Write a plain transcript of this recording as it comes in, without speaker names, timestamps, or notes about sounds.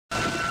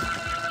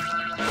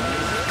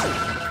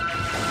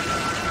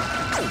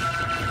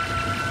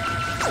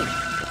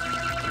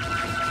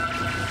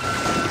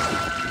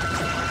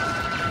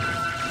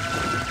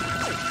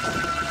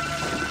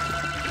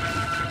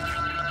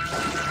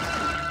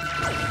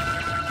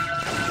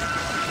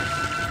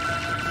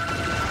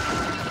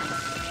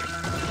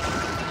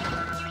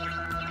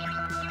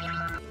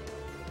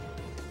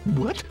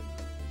What?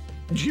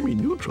 Jimmy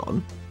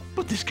Neutron?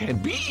 But this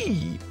can't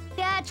be!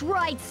 That's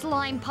right,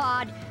 Slime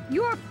Pod.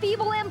 Your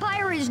feeble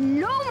empire is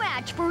no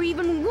match for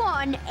even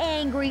one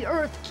angry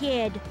Earth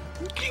kid.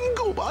 King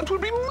Goobot will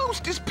be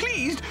most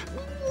displeased.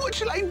 What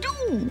shall I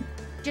do?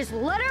 Just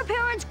let our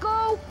parents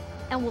go,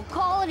 and we'll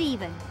call it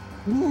even.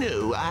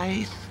 No,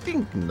 I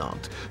think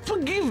not.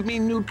 Forgive me,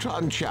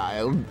 Neutron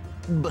child,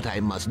 but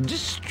I must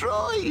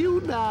destroy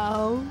you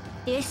now.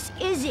 This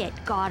is it,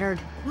 Goddard.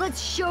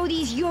 Let's show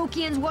these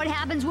Yokians what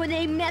happens when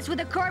they mess with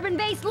a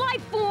carbon-based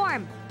life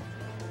form!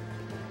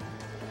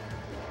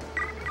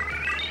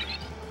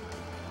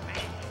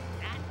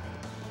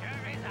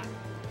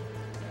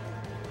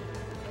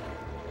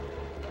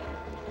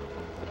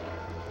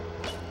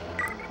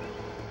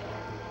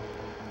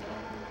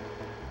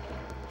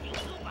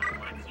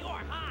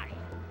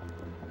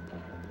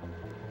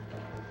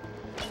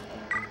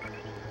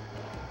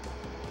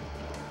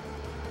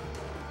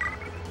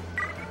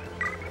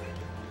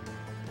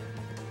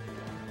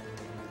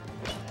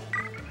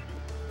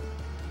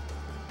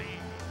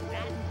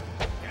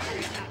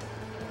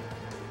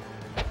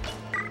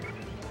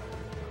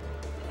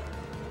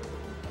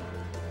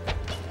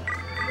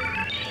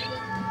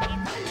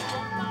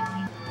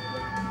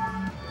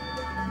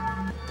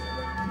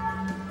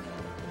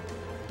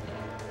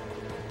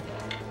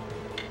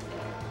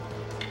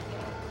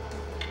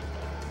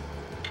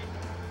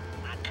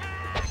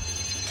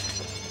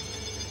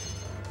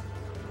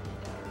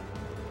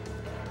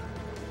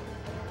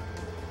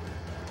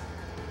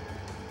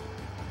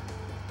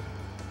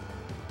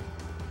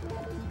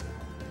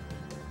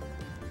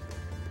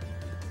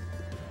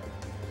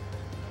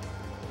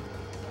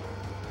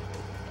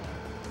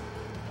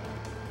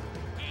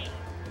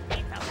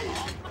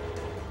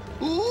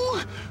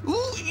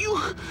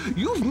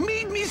 You've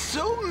made me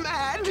so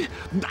mad,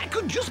 I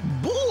could just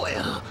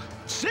boil.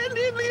 Send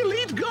in the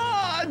elite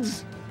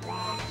guards!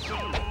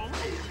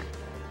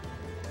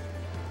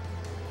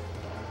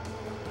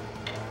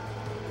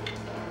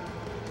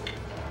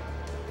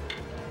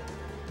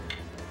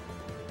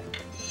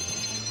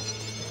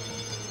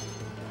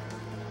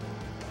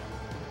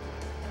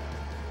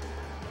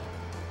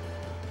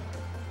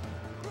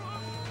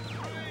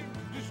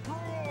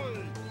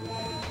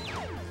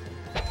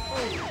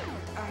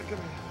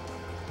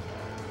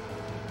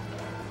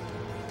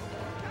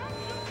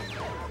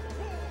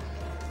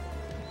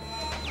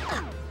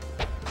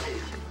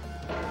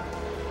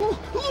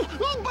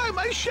 By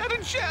my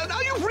shattered shell, now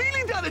you've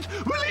really done it!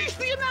 Release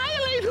the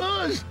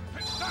Annihilators!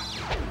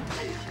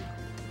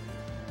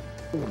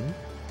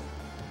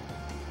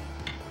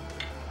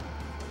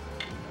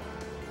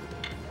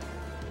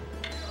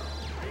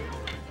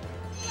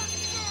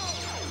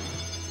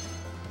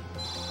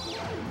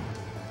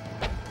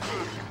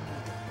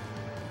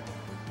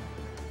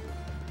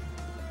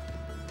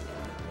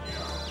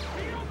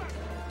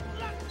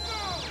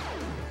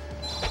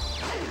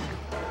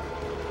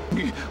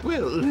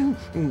 Well,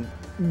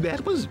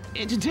 that was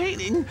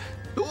entertaining.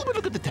 Oh, but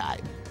look at the time.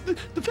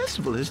 The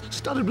festival has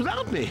started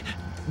without me.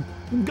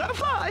 Gotta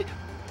fly.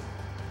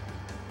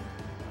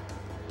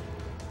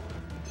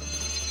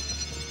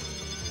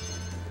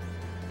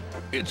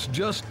 It's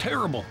just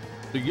terrible.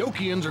 The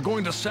Yokians are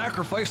going to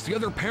sacrifice the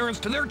other parents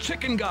to their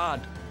chicken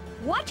god.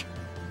 What?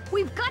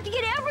 We've got to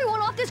get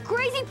everyone off this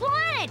crazy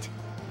planet!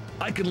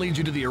 I can lead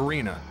you to the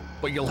arena,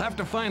 but you'll have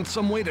to find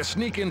some way to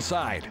sneak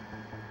inside.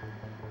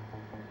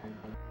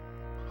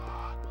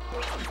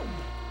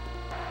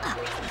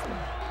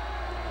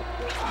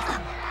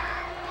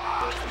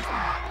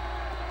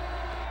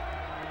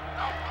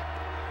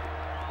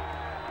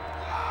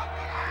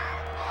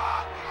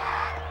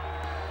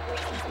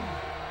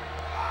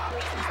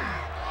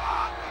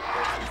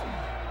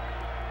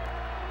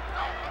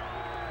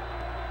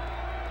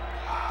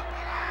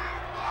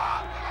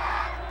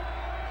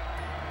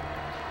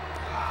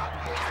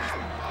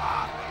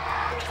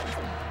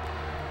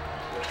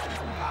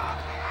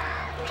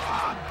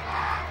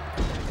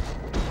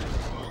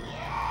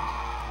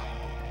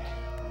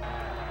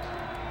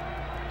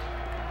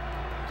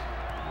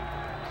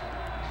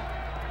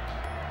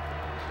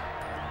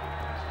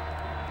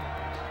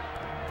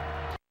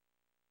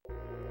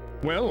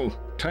 Well,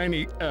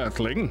 tiny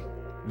Earthling,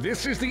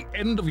 this is the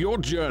end of your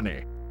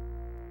journey.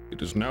 It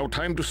is now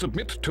time to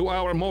submit to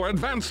our more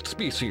advanced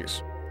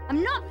species.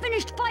 I'm not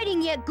finished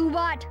fighting yet,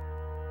 Goobot.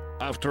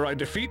 After I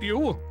defeat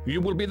you, you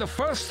will be the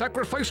first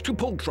sacrifice to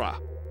Poultra.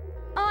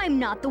 I'm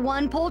not the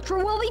one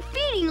Poultra will be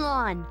feeding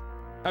on.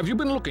 Have you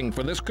been looking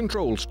for this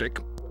control stick?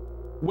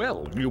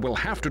 Well, you will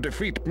have to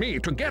defeat me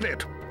to get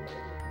it.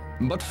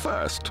 But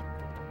first,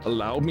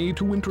 allow me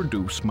to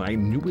introduce my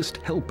newest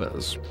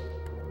helpers.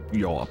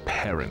 Your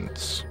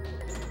parents.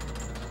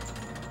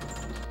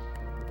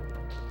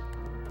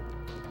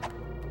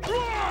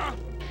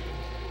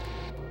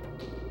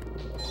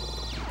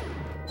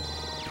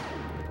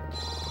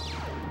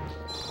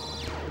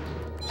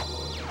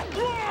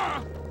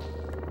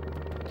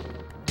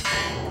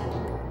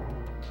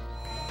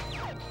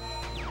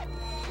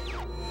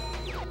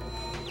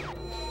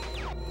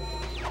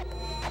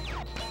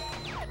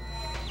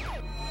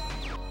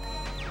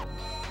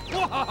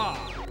 ha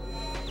ha!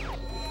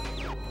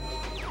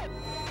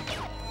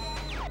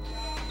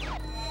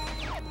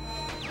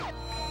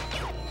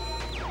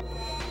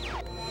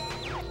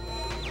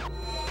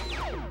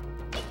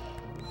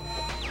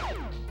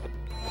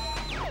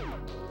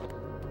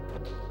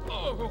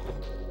 Oh.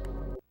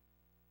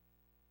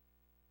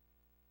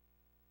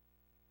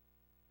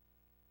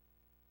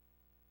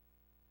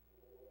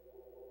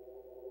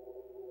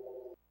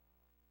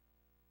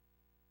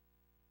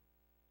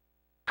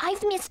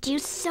 I've missed you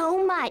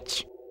so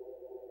much.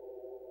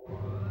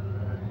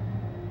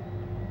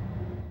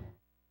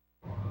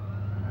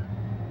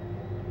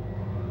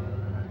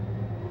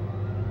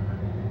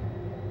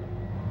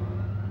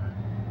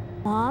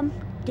 Mom?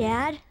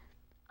 Dad?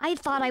 I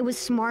thought I was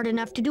smart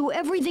enough to do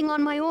everything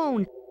on my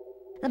own.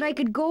 That I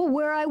could go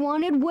where I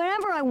wanted,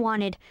 whenever I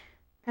wanted.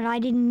 That I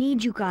didn't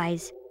need you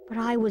guys. But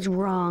I was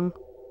wrong.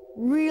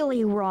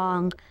 Really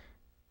wrong.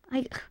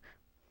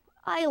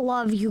 I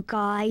love you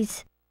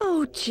guys.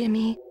 Oh,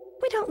 Jimmy,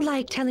 we don't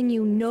like telling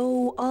you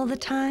no all the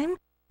time.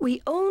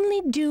 We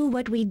only do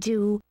what we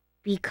do.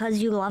 Because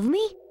you love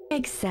me?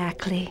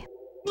 Exactly.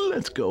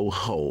 Let's go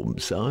home,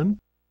 son.